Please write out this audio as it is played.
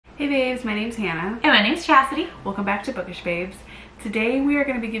Hey babes, my name's Hannah. And my name's Chasity. Welcome back to Bookish Babes. Today we are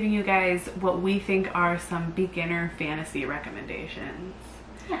going to be giving you guys what we think are some beginner fantasy recommendations.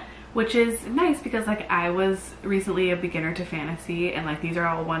 Yeah. Which is nice because like I was recently a beginner to fantasy and like these are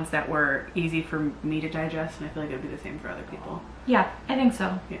all ones that were easy for me to digest, and I feel like it would be the same for other people. Yeah, I think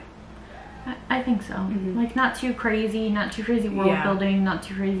so. Yeah. I think so. Like not too crazy world building, not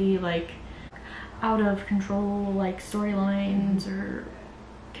too crazy like out of control like storylines or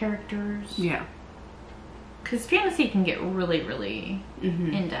characters. Yeah. Because fantasy can get really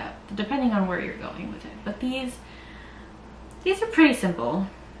in depth depending on where you're going with it. But these are pretty simple.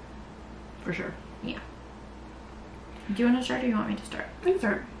 For sure. Yeah. Do you want to start or do you want me to start? I can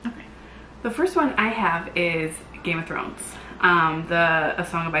start. Okay. The first one I have is Game of Thrones, the A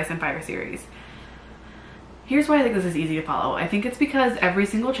Song of Ice and Fire series. Here's why I think this is easy to follow. I think it's because every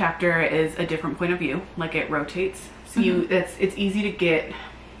single chapter is a different point of view, like it rotates. So it's easy to get,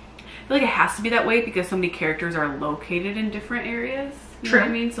 I feel like it has to be that way because so many characters are located in different areas. You know what I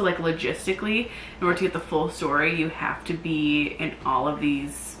mean? So like logistically, in order to get the full story, you have to be in all of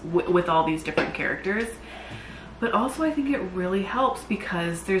these, with all these different characters. But also I think it really helps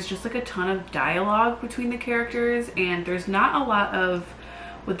because there's just like a ton of dialogue between the characters, and there's not a lot of,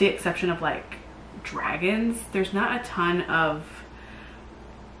 with the exception of like dragons, there's not a ton of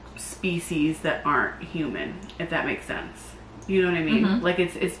species that aren't human, if that makes sense. You know what I mean? Like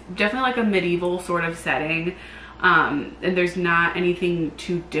it's definitely like a medieval sort of setting, and there's not anything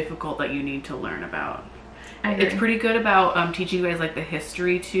too difficult that you need to learn about. It's pretty good about teaching you guys like the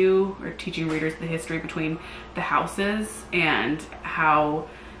history too, or teaching readers the history between the houses and how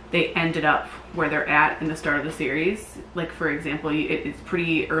they ended up where they're at in the start of the series. Like for example, it's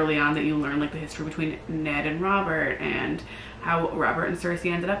pretty early on that you learn like the history between Ned and Robert and how Robert and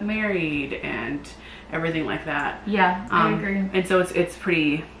Cersei ended up married and everything like that. Yeah, I agree. And so it's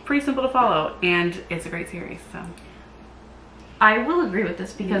pretty simple to follow, and it's a great series. So I will agree with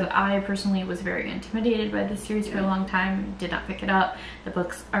this because I personally was very intimidated by this series for a long time, did not pick it up. The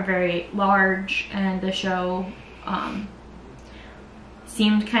books are very large and the show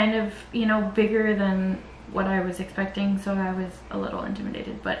seemed kind of, you know, bigger than what I was expecting, so I was a little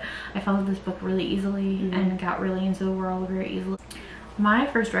intimidated, but I followed this book really easily and got really into the world very easily. My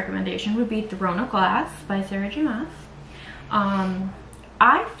first recommendation would be Throne of Glass by Sarah J. Maas.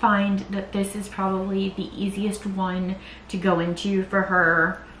 I find that this is probably the easiest one to go into for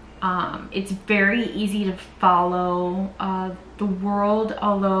her. It's very easy to follow the world,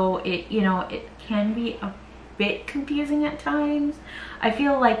 although it can be a bit confusing at times. I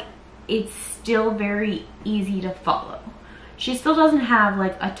feel like it's still very easy to follow. She still doesn't have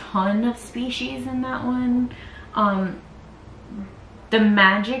like a ton of species in that one. The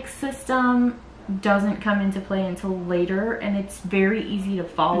magic system doesn't come into play until later, and it's very easy to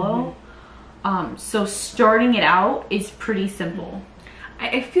follow. So starting it out is pretty simple.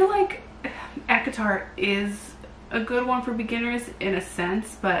 I feel like ACOTAR is a good one for beginners in a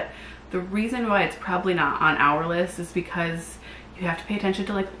sense, but the reason why it's probably not on our list is because you have to pay attention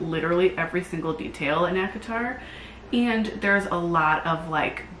to like literally every single detail in ACOTAR, and there's a lot of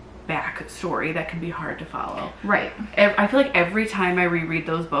like backstory that can be hard to follow. Right. I feel like every time I reread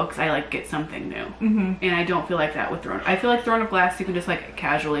those books, I like get something new, and I don't feel like that with Throne. I feel like Throne of Glass you can just like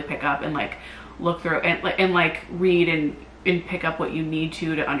casually pick up and like look through and like read and pick up what you need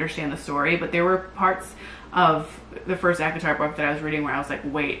to understand the story. But there were parts of the first ACOTAR book that I was reading where I was like,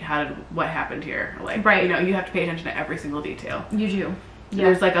 wait, what happened here? Like, you know, you have to pay attention to every single detail. You do. Yeah.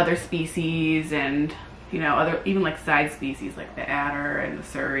 There's like other species and, you know, other even like side species like the adder and the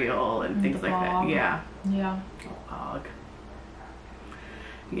suriel and things like that. Yeah. Yeah. Bog.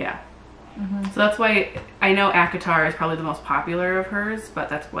 Yeah. So that's why I know ACOTAR is probably the most popular of hers, but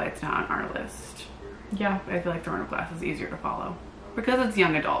that's why it's not on our list. Yeah. I feel like Throne of Glass is easier to follow because it's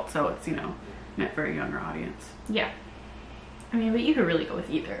young adult, so it's, you know, meant for a younger audience. Yeah. I mean, but you could really go with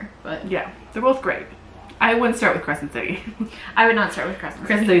either, but yeah, they're both great. I wouldn't start with Crescent City. I would not start with Crescent City.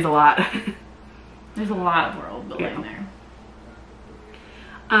 Crescent City's a lot. There's a lot of world building there.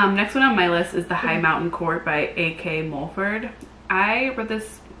 Next one on my list is The High Mountain Court by A.K. Mulford. I read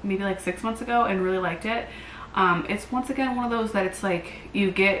this maybe like 6 months ago and really liked it. It's once again one of those that it's like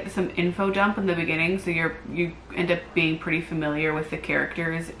you get some info dump in the beginning, so you end up being pretty familiar with the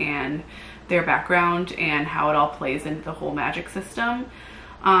characters and their background and how it all plays into the whole magic system.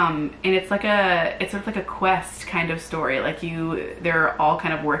 And it's sort of like a quest kind of story. Like they're all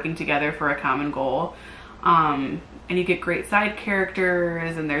kind of working together for a common goal. And you get great side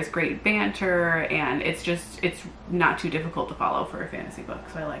characters and there's great banter, and it's not too difficult to follow for a fantasy book,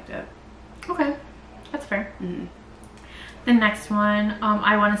 so I liked it. Okay, that's fair. The next one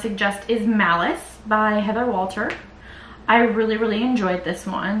I want to suggest is Malice by Heather Walter. I really enjoyed this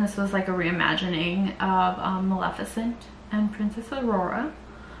one. This was like a reimagining of Maleficent and Princess Aurora.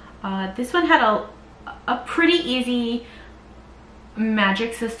 This one had a pretty easy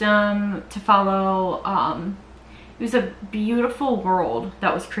magic system to follow. It was a beautiful world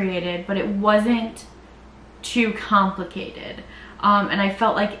that was created, but it wasn't too complicated. And I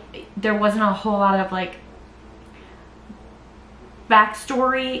felt like there wasn't a whole lot of like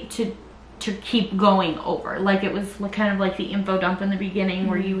backstory to keep going over. Like it was kind of like the info dump in the beginning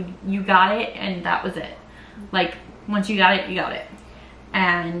where you got it and that was it. Like once you got it, you got it.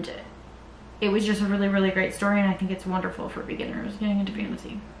 And it was just a really great story, and I think it's wonderful for beginners getting into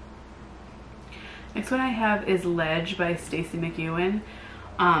fantasy. Next one I have is Ledge by Stacey McEwen.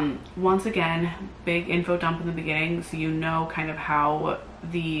 Once again, big info dump in the beginning, so you know kind of how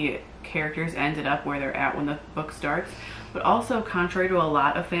the characters ended up where they're at when the book starts. But also, contrary to a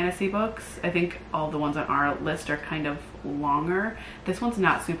lot of fantasy books, I think all the ones on our list are kind of longer. This one's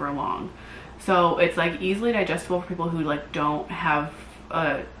not super long. So it's like easily digestible for people who like don't have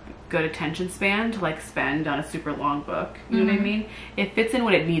a good attention span to like spend on a super long book. You know what I mean? It fits in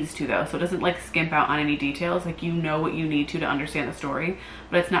what it needs to though, so it doesn't like skimp out on any details. Like you know what you need to understand the story,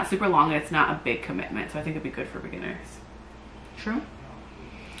 but it's not super long and it's not a big commitment, so I think it'd be good for beginners. True.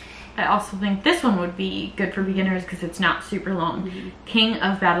 I also think this one would be good for beginners because it's not super long. King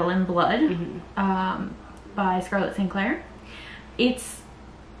of Battle and Blood by Scarlett St. Clair. It's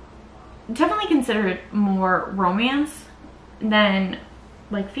definitely considered more romance than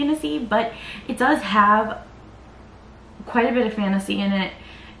like fantasy, but it does have quite a bit of fantasy in it.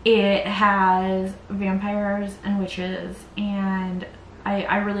 It has vampires and witches, and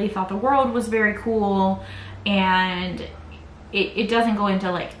I really thought the world was very cool, and it doesn't go into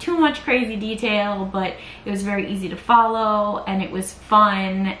like too much crazy detail, but it was very easy to follow and it was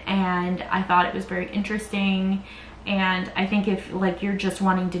fun, and I thought it was very interesting. And I think if like you're just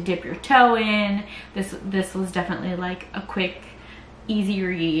wanting to dip your toe in, this was definitely like a quick, easy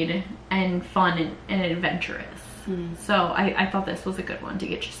read and fun and adventurous. So I thought this was a good one to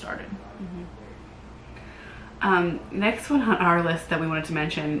get you started. Next one on our list that we wanted to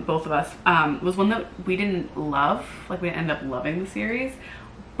mention, both of us, was one that we didn't love. Like we didn't end up loving the series,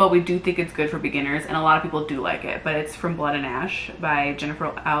 but we do think it's good for beginners, and a lot of people do like it. But it's From Blood and Ash by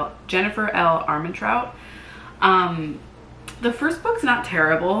Jennifer L. Armentrout. The first book's not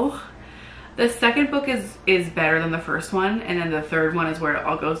terrible. The second book is better than the first one, and then the third one is where it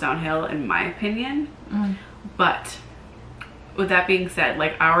all goes downhill in my opinion. But with that being said,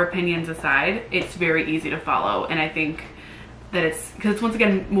 like our opinions aside, it's very easy to follow, and I think that it's because it's once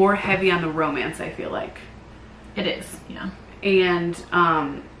again more heavy on the romance, I feel like. It is, yeah. And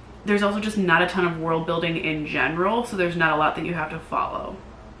there's also just not a ton of world building in general, so there's not a lot that you have to follow.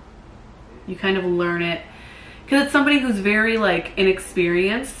 You kind of learn it because it's somebody who's very like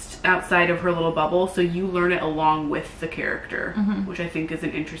inexperienced outside of her little bubble, so you learn it along with the character, which I think is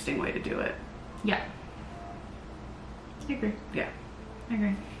an interesting way to do it. Yeah, I agree. Yeah, I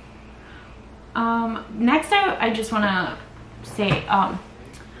agree. Next I just want to say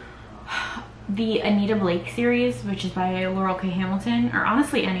the Anita Blake series, which is by Laurel K. Hamilton, or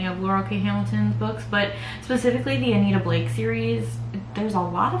honestly any of Laurel K. Hamilton's books, but specifically the Anita Blake series. There's a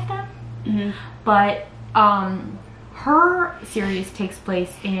lot of them, but her series takes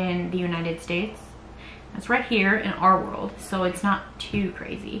place in the United States. It's right here in our world, so it's not too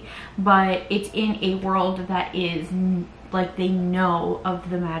crazy, but it's in a world that is like, they know of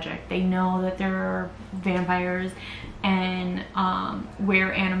the magic. They know that there are vampires and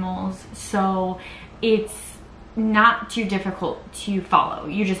were animals, so it's not too difficult to follow.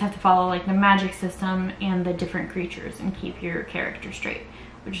 You just have to follow like the magic system and the different creatures and keep your character straight,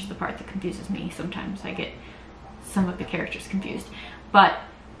 which is the part that confuses me sometimes. I get some of the characters confused, but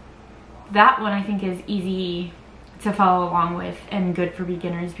that one I think is easy to follow along with and good for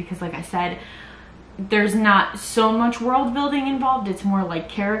beginners because, like I said, there's not so much world building involved. It's more like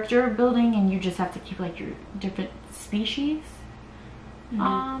character building, and you just have to keep like your different species,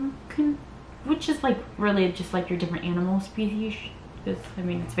 which is like really just like your different animal species, because I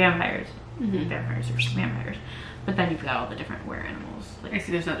mean it's vampires. Vampires are just vampires, but then you've got all the different were animals. Like, I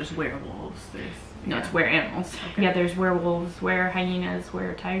see. There's not just werewolves. No, it's were animals. Okay. Yeah, there's werewolves, were hyenas,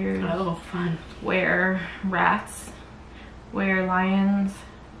 were tigers. Oh, fun. Were rats, were lions,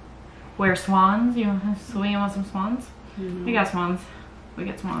 were swans. You want some swans? We got swans. We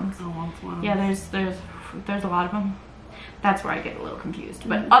get swans. I want swans. Yeah, there's a lot of them. That's where I get a little confused.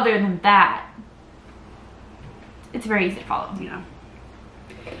 But other than that, it's very easy to follow. Yeah.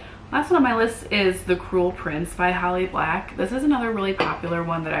 Last one on my list is The Cruel Prince by Holly Black. This is another really popular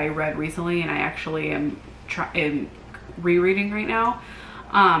one that I read recently, and I actually am rereading right now.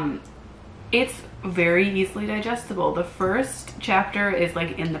 It's very easily digestible. The first chapter is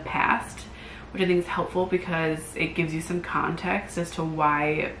like in the past, which I think is helpful because it gives you some context as to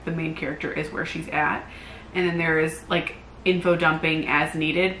why the main character is where she's at. And then there is like info dumping as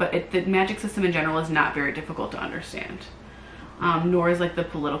needed, but the magic system in general is not very difficult to understand. Nor is like the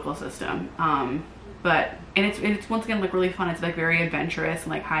political system. And it's once again like really fun. It's like very adventurous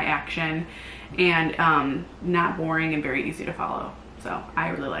and like high action and not boring and very easy to follow. So I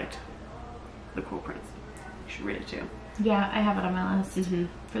really liked The Cruel Prince. You should read it too. Yeah, I have it on my list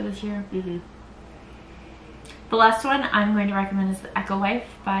for this year. The last one I'm going to recommend is The Echo Wife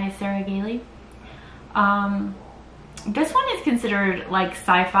by Sarah Gailey. This one is considered like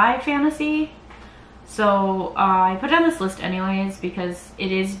sci-fi fantasy. So I put it on this list anyways because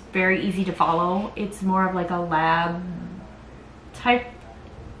it is very easy to follow. It's more of like a lab type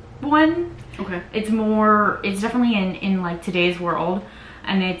one. Okay. It's definitely in like today's world,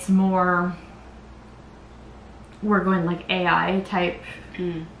 and it's more, we're going like AI type,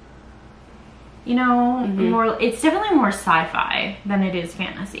 you know, more, it's definitely more sci-fi than it is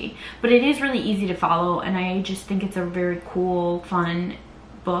fantasy, but it is really easy to follow, and I just think it's a very cool, fun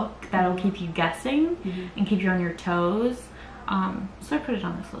book that'll keep you guessing and keep you on your toes. So I put it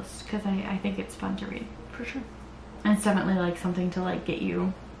on this list because I think it's fun to read. For sure. And it's definitely like something to like get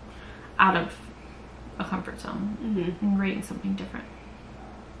you out of a comfort zone and reading something different.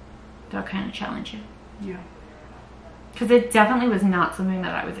 That'll kind of challenge you. Yeah. Because it definitely was not something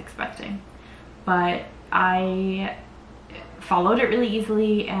that I was expecting. But I followed it really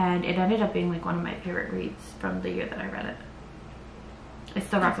easily, and it ended up being like one of my favorite reads from the year that I read it. I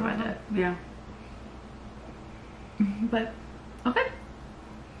still recommend it. Yeah. But, okay.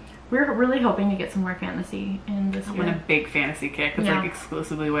 We're really hoping to get some more fantasy in this year. I'm on a big fantasy kick. It's like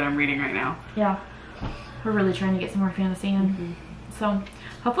exclusively what I'm reading right now. Yeah. We're really trying to get some more fantasy in. So,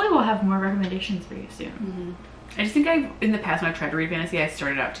 hopefully we'll have more recommendations for you soon. I just think in the past when I've tried to read fantasy, I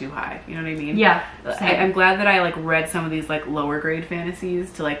started out too high. You know what I mean? Yeah. I'm glad that I like read some of these like lower grade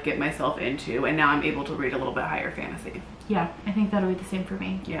fantasies to like get myself into, and now I'm able to read a little bit higher fantasy. Yeah, I think that'll be the same for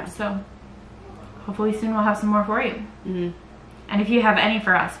me. Yeah. So hopefully soon we'll have some more for you. And if you have any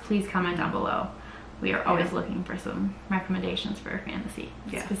for us, please comment down below. We are always looking for some recommendations for fantasy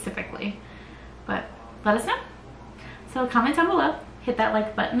specifically. But let us know. So comment down below. Hit that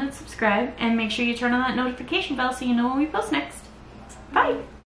like button and subscribe, and make sure you turn on that notification bell so you know when we post next. Bye!